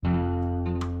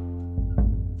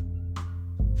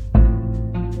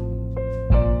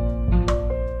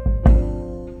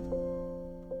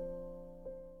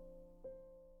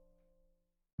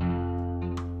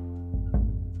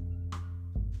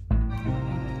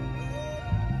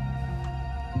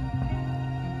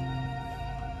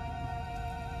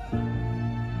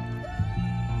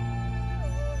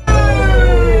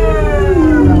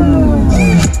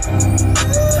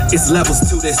It's levels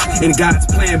to this, in God's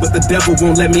plan, but the devil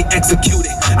won't let me execute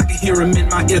it. I can hear him in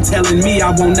my ear telling me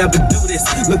I won't never do this.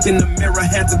 Looked in the mirror,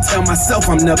 had to tell myself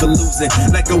I'm never losing.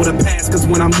 Let go of the past, cause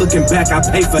when I'm looking back, I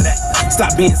pay for that.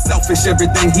 Stop being selfish,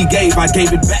 everything he gave, I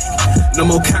gave it back. No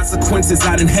more consequences,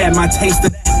 I done had my taste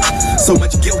of that. So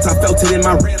much guilt, I felt it in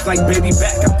my ribs like baby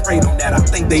back. I prayed on that, I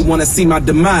think they wanna see my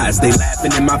demise. They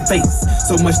laughing in my face,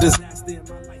 so much disaster in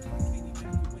my life.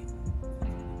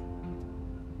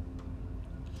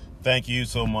 Thank you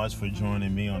so much for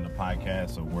joining me on the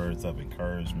podcast of Words of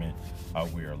Encouragement.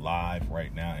 We are live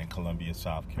right now in Columbia,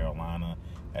 South Carolina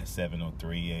at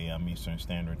 7:03 a.m. Eastern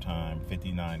Standard Time,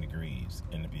 59 degrees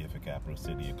in the beautiful capital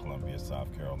city of Columbia,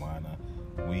 South Carolina.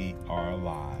 We are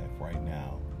live right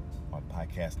now on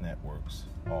podcast networks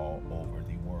all over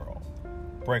the world.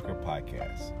 Breaker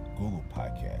Podcasts, Google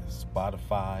Podcasts,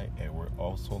 Spotify, and we're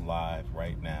also live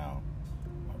right now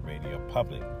Radio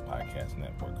Public Podcast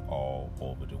Network all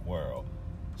over the world.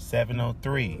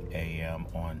 7:03 a.m.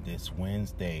 on this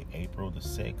Wednesday, April the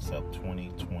 6th of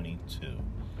 2022.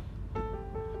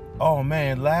 Oh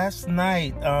man, last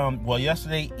night,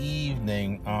 yesterday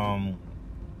evening,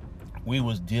 we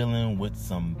was dealing with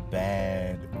some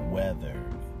bad weather,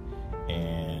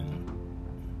 and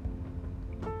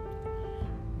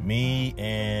me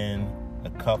and a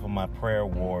couple of my prayer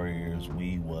warriors,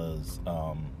 we was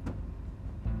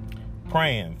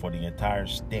praying for the entire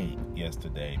state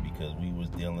yesterday because we was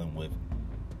dealing with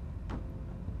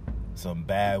some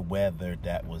bad weather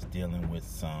that was dealing with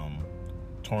some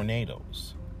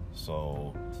tornadoes.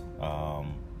 So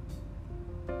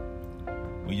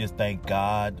we just thank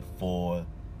God for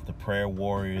the prayer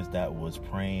warriors that was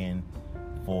praying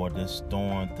for this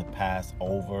storm to pass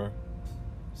over.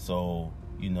 So,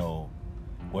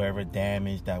 wherever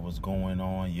damage that was going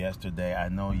on yesterday, I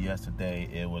know yesterday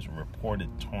it was reported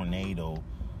tornado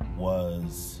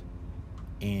was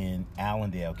in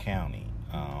Allendale County.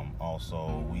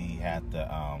 Also, we had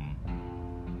to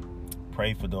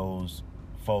pray for those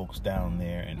folks down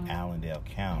there in Allendale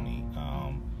County.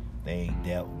 They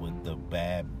dealt with the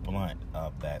bad blunt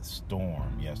of that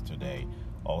storm yesterday.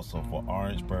 Also for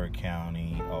Orangeburg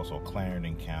County, also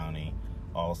Clarendon County,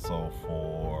 also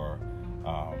for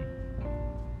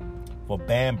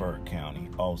Bamberg County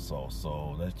also.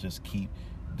 So let's just keep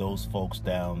those folks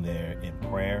down there in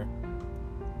prayer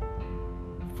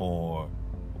for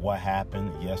what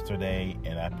happened yesterday,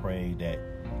 and I pray that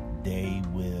they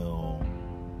will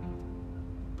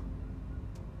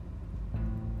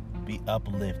be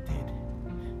uplifted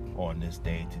on this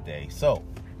day today. So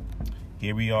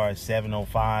here we are at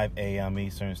 7:05 a.m.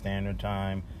 Eastern Standard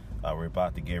Time. We're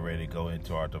about to get ready to go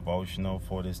into our devotional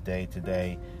for this day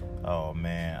today. Oh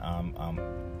man,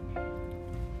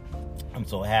 I'm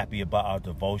so happy about our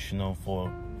devotional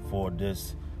for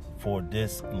this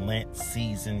Lent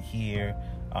season here.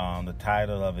 The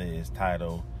title of it is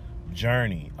titled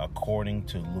Journey According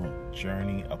to Luke.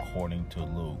 Journey According to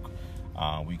Luke.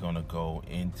 We're gonna go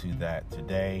into that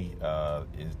today. We're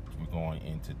going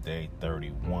into day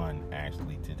 31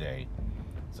 actually today.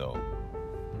 So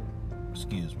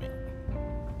excuse me.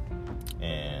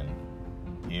 And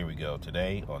here we go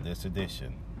today on this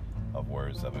edition of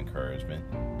Words of Encouragement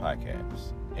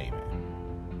podcast. Amen.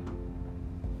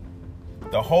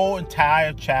 The whole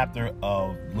entire chapter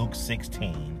of Luke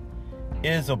 16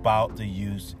 is about the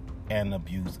use and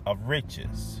abuse of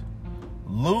riches.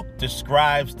 Luke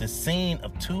describes the scene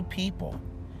of two people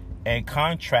and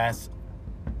contrasts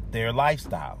their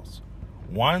lifestyles.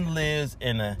 One lives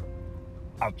in an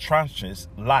atrocious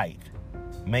life,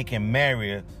 making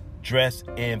merry, dressed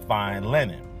in fine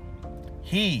linen.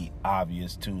 He,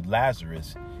 obvious to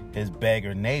Lazarus, his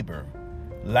beggar neighbor.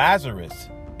 Lazarus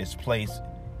is placed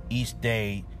each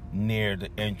day near the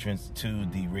entrance to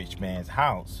the rich man's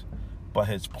house, but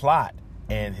his plot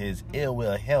and his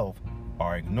ill-will health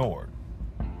are ignored.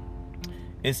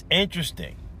 It's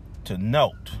interesting to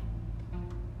note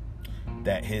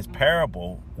that his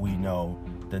parable, we know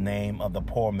the name of the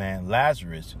poor man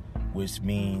Lazarus, which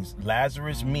means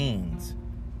Lazarus means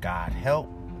God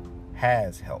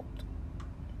has helped.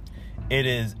 It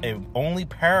is the only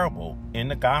parable in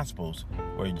the Gospels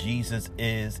where Jesus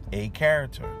is a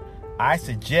character. I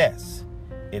suggest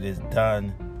it is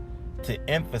done to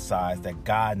emphasize that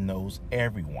God knows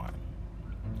everyone,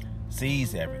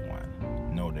 sees everyone,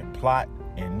 knows their plot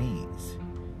and needs.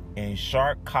 In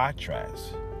sharp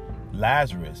contrast,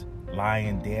 Lazarus,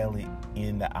 lying daily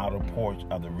in the outer porch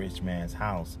of the rich man's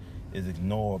house, is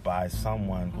ignored by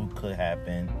someone who could have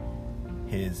been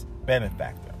his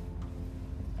benefactor.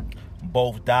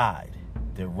 Both died.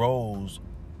 The roles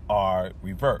are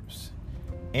reversed.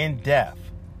 In death,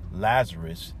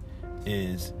 Lazarus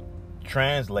is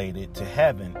translated to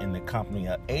heaven in the company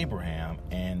of Abraham,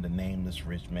 and the nameless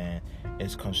rich man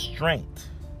is constrained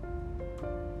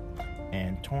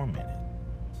and tormented.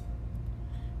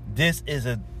 This is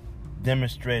a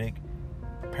demonstrated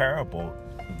parable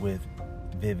with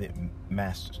vivid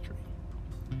mastery.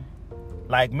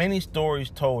 Like many stories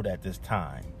told at this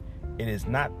time, it is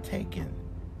not taken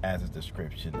as a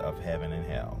description of heaven and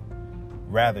hell.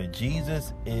 Rather,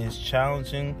 Jesus is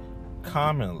challenging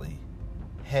commonly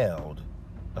held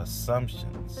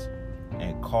assumptions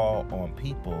and call on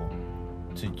people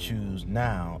to choose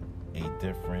now a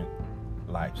different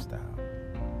lifestyle.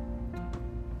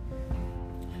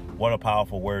 What a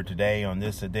powerful word today on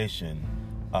this edition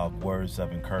of Words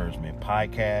of Encouragement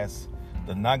podcast.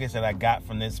 The nuggets that I got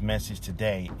from this message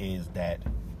today is that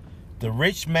the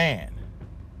rich man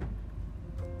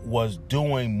was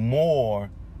doing more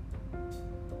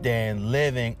than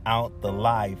living out the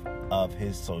life of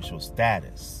his social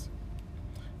status.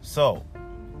 So,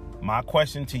 my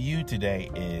question to you today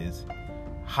is,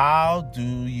 how do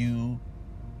your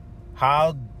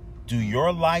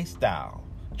lifestyle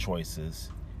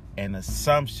choices and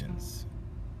assumptions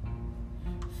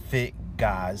fit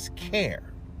God's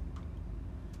care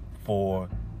for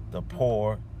the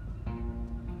poor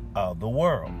of the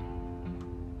world?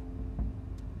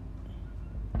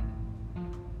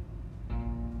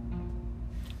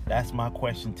 That's my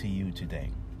question to you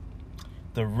today.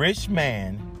 The rich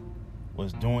man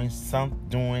was doing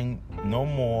no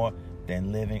more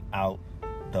than living out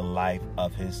the life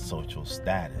of his social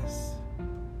status.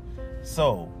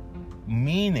 So,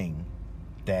 meaning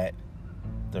that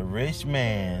the rich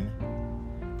man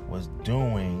was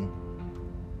doing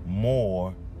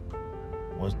no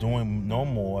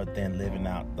more than living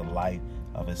out the life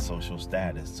of his social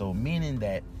status. So, meaning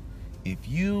that if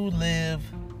you live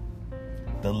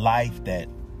the life that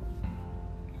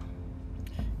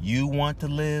you want to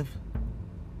live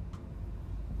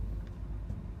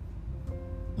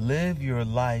your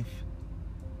life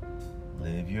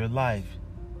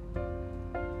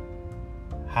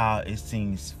how it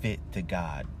seems fit to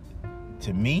God.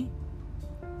 To me,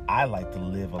 I like to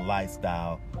live a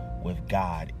lifestyle with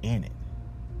God in it.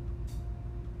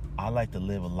 I like to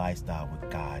live a lifestyle with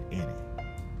God in it.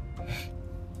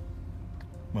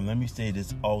 But let me say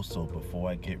this also before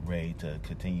I get ready to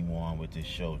continue on with this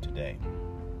show today.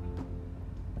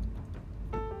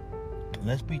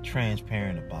 Let's be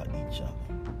transparent about each other.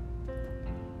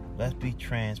 Let's be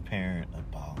transparent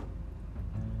about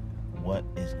what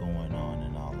is going on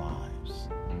in our lives.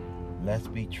 Let's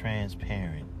be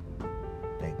transparent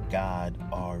that God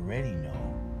already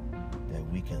knows that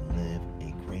we can live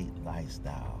a great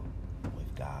lifestyle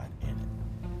with God in it.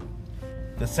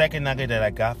 The second nugget that I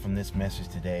got from this message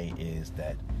today is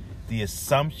that the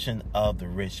assumption of the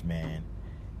rich man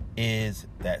is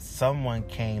that someone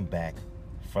came back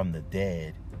from the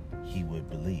dead he would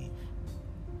believe.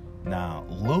 Now,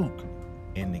 Luke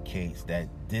indicates that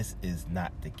this is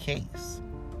not the case.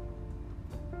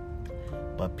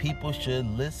 But people should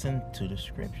listen to the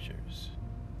scriptures,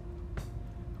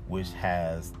 which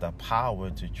has the power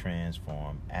to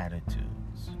transform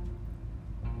attitudes.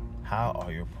 How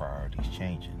are your priorities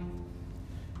changing?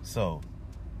 So,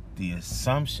 the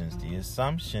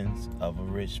assumptions of a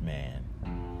rich man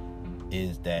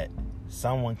is that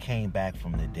someone came back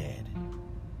from the dead.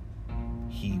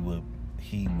 He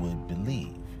would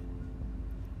believe.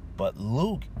 But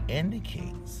Luke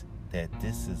indicates that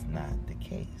this is not the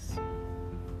case.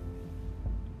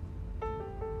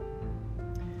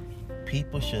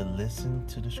 People should listen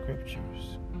to the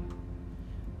scriptures.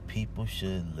 People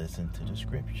should listen to the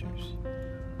scriptures,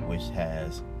 which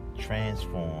has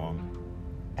transformed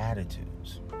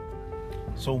attitudes.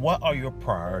 So what are your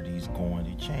priorities going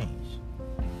to change?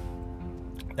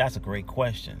 That's a great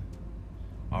question.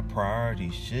 Our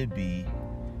priorities should be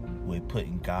with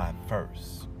putting God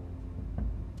first.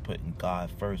 Putting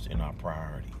God first in our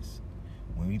priorities.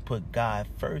 When we put God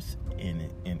first in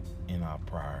our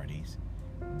priorities,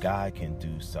 God can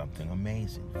do something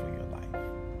amazing for your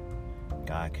life.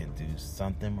 God can do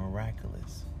something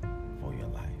miraculous for your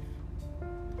life.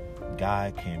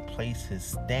 God can place his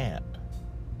stamp.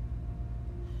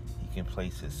 He can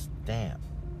place his stamp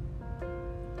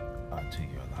onto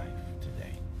your life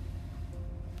today.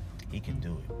 He can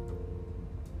do it.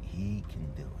 He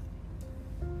can do it.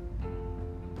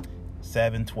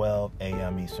 7:12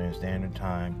 a.m. Eastern Standard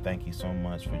Time. Thank you so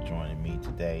much for joining me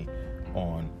today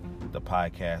on the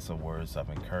podcast of Words of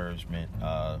Encouragement.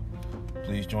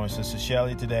 Please join Sister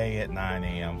Shelley today at 9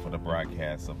 a.m. for the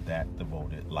broadcast of That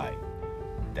Devoted Life.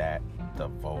 That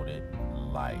Devoted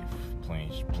Life.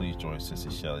 Please join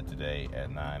Sister Shelley today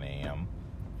at 9 a.m.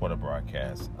 for the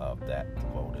broadcast of That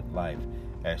Devoted Life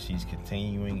as she's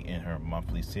continuing in her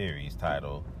monthly series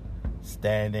titled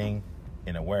Standing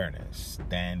in Awareness.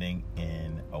 Standing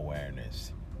in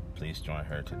Awareness. Please join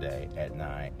her today at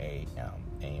 9 a.m.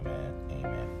 Amen.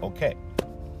 Amen. Okay.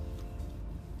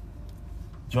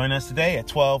 Join us today at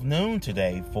 12 noon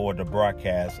today for the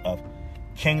broadcast of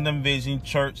Kingdom Vision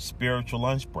Church Spiritual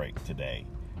Lunch Break today.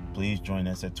 Please join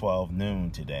us at 12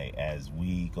 noon today as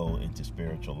we go into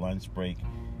spiritual lunch break.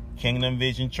 Kingdom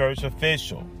Vision Church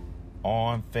Official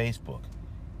on Facebook.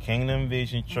 Kingdom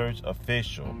Vision Church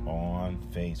Official on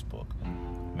Facebook.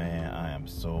 Man, I am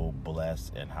so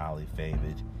blessed and highly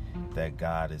favored that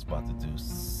God is about to do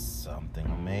something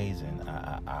amazing.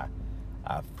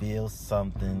 I feel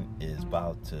something is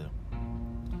about to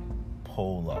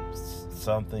pull up.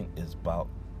 Something is about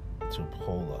to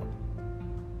pull up.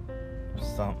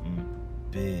 Something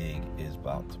big is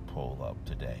about to pull up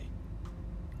today.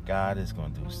 God is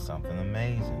going to do something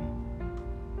amazing.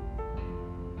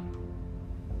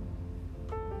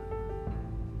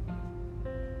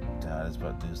 God is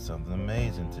about to do something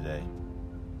amazing today.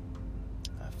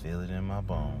 I feel it in my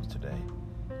bones today.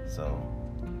 So,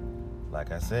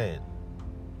 like I said,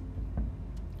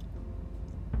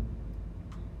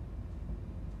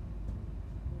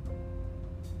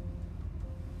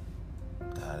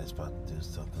 God is about to do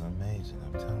something amazing,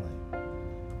 I'm telling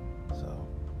you. So,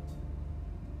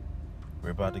 we're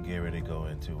about to get ready to go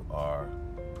into our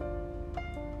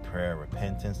prayer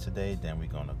repentance today. Then we're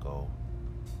going to go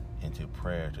into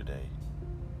prayer today.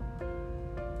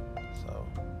 So,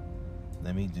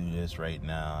 let me do this right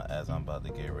now as I'm about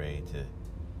to get ready to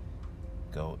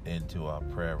go into our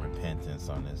prayer repentance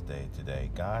on this day today.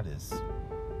 God is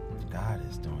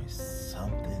doing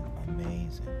something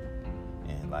amazing.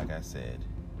 And like I said,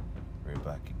 we're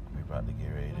about to get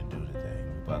ready to do the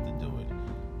thing. We're about to do it.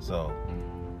 So,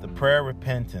 the prayer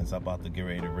repentance, I'm about to get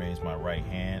ready to raise my right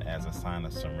hand as a sign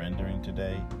of surrendering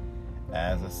today.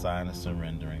 As a sign of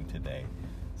surrendering today.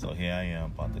 So here I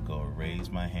am about to go raise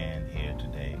my hand here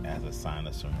today as a sign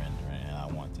of surrendering. And I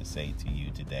want to say to you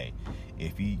today,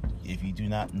 if you do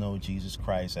not know Jesus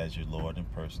Christ as your Lord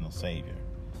and personal Savior,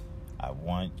 I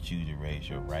want you to raise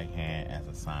your right hand as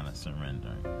a sign of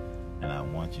surrendering. And I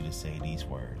want you to say these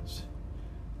words.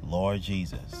 Lord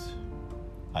Jesus,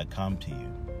 I come to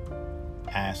you,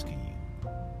 asking you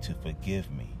to forgive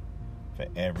me for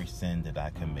every sin that I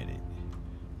committed.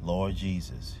 Lord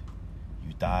Jesus,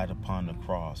 you died upon the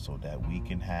cross so that we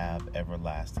can have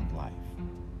everlasting life.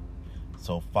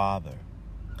 So, Father,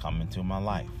 come into my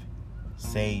life.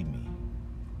 Save me,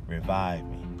 revive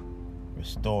me,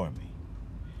 restore me,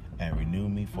 and renew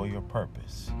me for your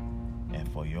purpose and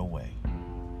for your way.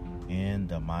 In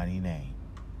the mighty name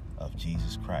of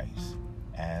Jesus Christ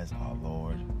as our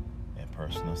Lord and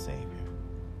personal Savior.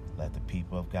 Let the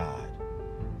people of God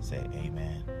say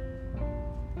amen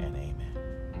and amen.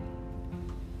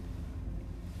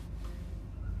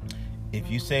 If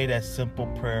you say that simple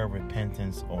prayer of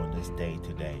repentance on this day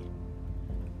today,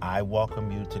 I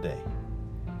welcome you today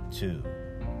to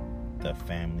the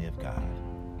family of God.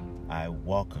 I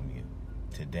welcome you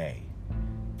today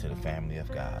to the family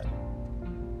of God.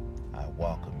 I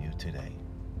welcome you today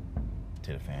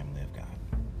to the family of God.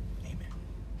 Amen.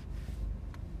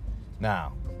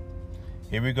 Now,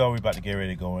 here we go. We're about to get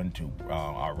ready to go into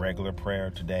our regular prayer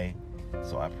today.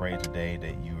 So I pray today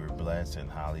that you are blessed and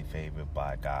highly favored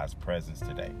by God's presence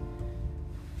today.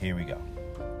 Here we go.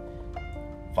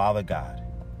 Father God,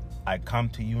 I come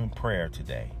to you in prayer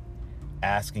today,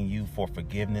 asking you for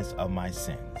forgiveness of my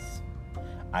sins.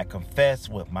 I confess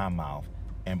with my mouth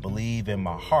and believe in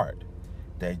my heart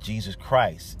that Jesus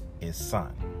Christ is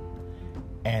Son,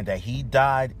 and that he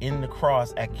died in the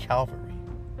cross at Calvary,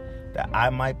 that I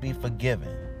might be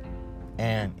forgiven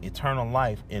and eternal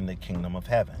life in the kingdom of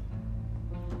heaven.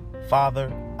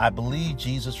 Father, I believe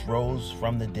Jesus rose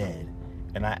from the dead,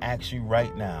 and I ask you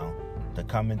right now to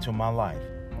come into my life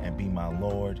and be my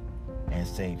Lord and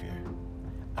Savior.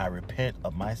 I repent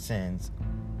of my sins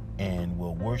and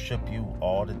will worship you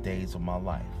all the days of my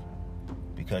life,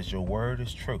 because your word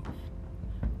is truth.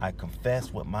 I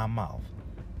confess with my mouth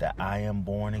that I am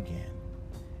born again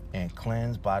and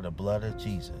cleansed by the blood of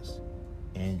Jesus.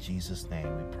 In Jesus'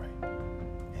 name we pray.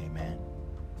 Amen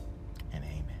and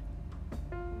amen.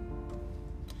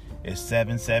 It's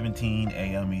 7:17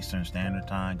 a.m. Eastern Standard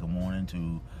Time. Good morning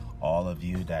to all of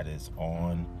you that is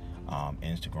on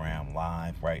Instagram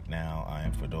Live right now.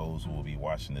 And for those who will be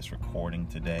watching this recording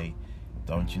today,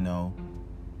 don't you know,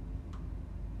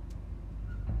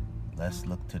 let's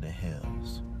look to the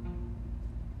hills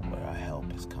where our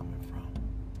help is coming from.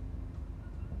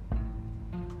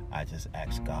 I just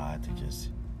ask God to just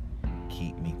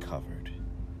keep me covered.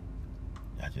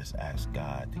 I just ask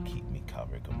God to keep me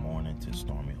covered. Good morning to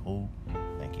Stormy Who.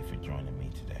 Thank you for joining me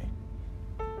today.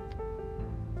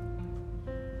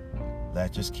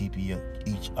 Let's just keep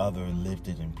each other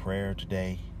lifted in prayer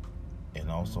today. And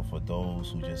also for those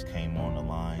who just came on the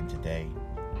line today,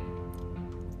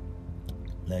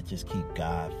 let's just keep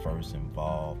God first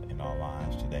involved in our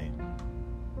lives today.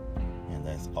 And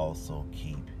let's also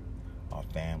keep our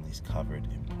families covered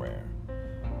in prayer.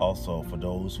 Also, for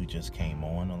those who just came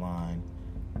on the line,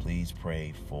 please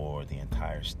pray for the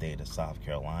entire state of South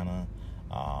Carolina.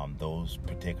 Those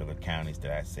particular counties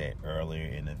that I said earlier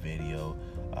in the video,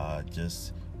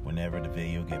 just whenever the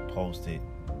video get posted,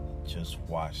 just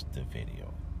watch the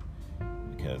video,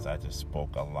 because I just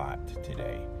spoke a lot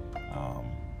today.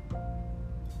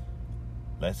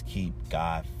 Let's keep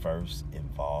God first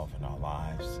involved in our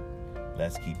lives.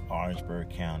 Let's keep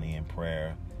Orangeburg County in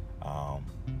prayer,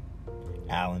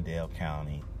 Allendale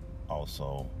County,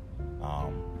 also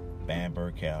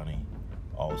Bamberg County,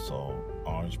 also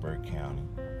Orangeburg County,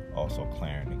 also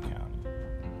Clarendon County.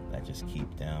 Let's just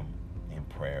keep them in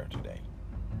prayer today.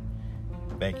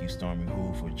 Thank you, Stormy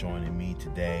Who, for joining me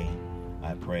today.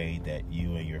 I pray that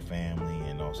you and your family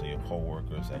and also your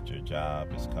co-workers at your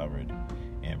job is covered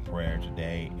in prayer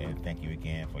today. And thank you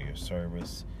again for your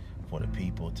service for the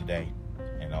people today.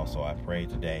 And also I pray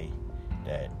today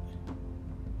that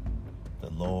the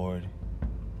Lord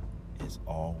is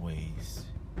always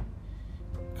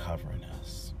covering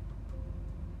us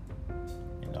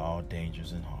in all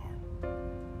dangers and harm.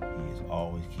 He is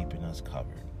always keeping us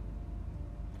covered.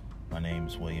 My name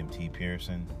is William T.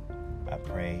 Pearson. I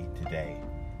pray today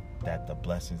that the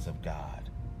blessings of God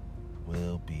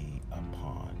will be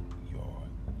upon your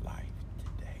life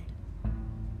today.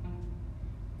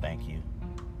 Thank you,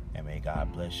 and may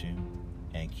God bless you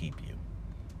and keep you.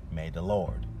 May the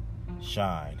Lord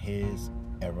shine his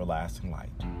everlasting light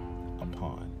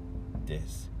upon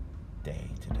this day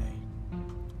today.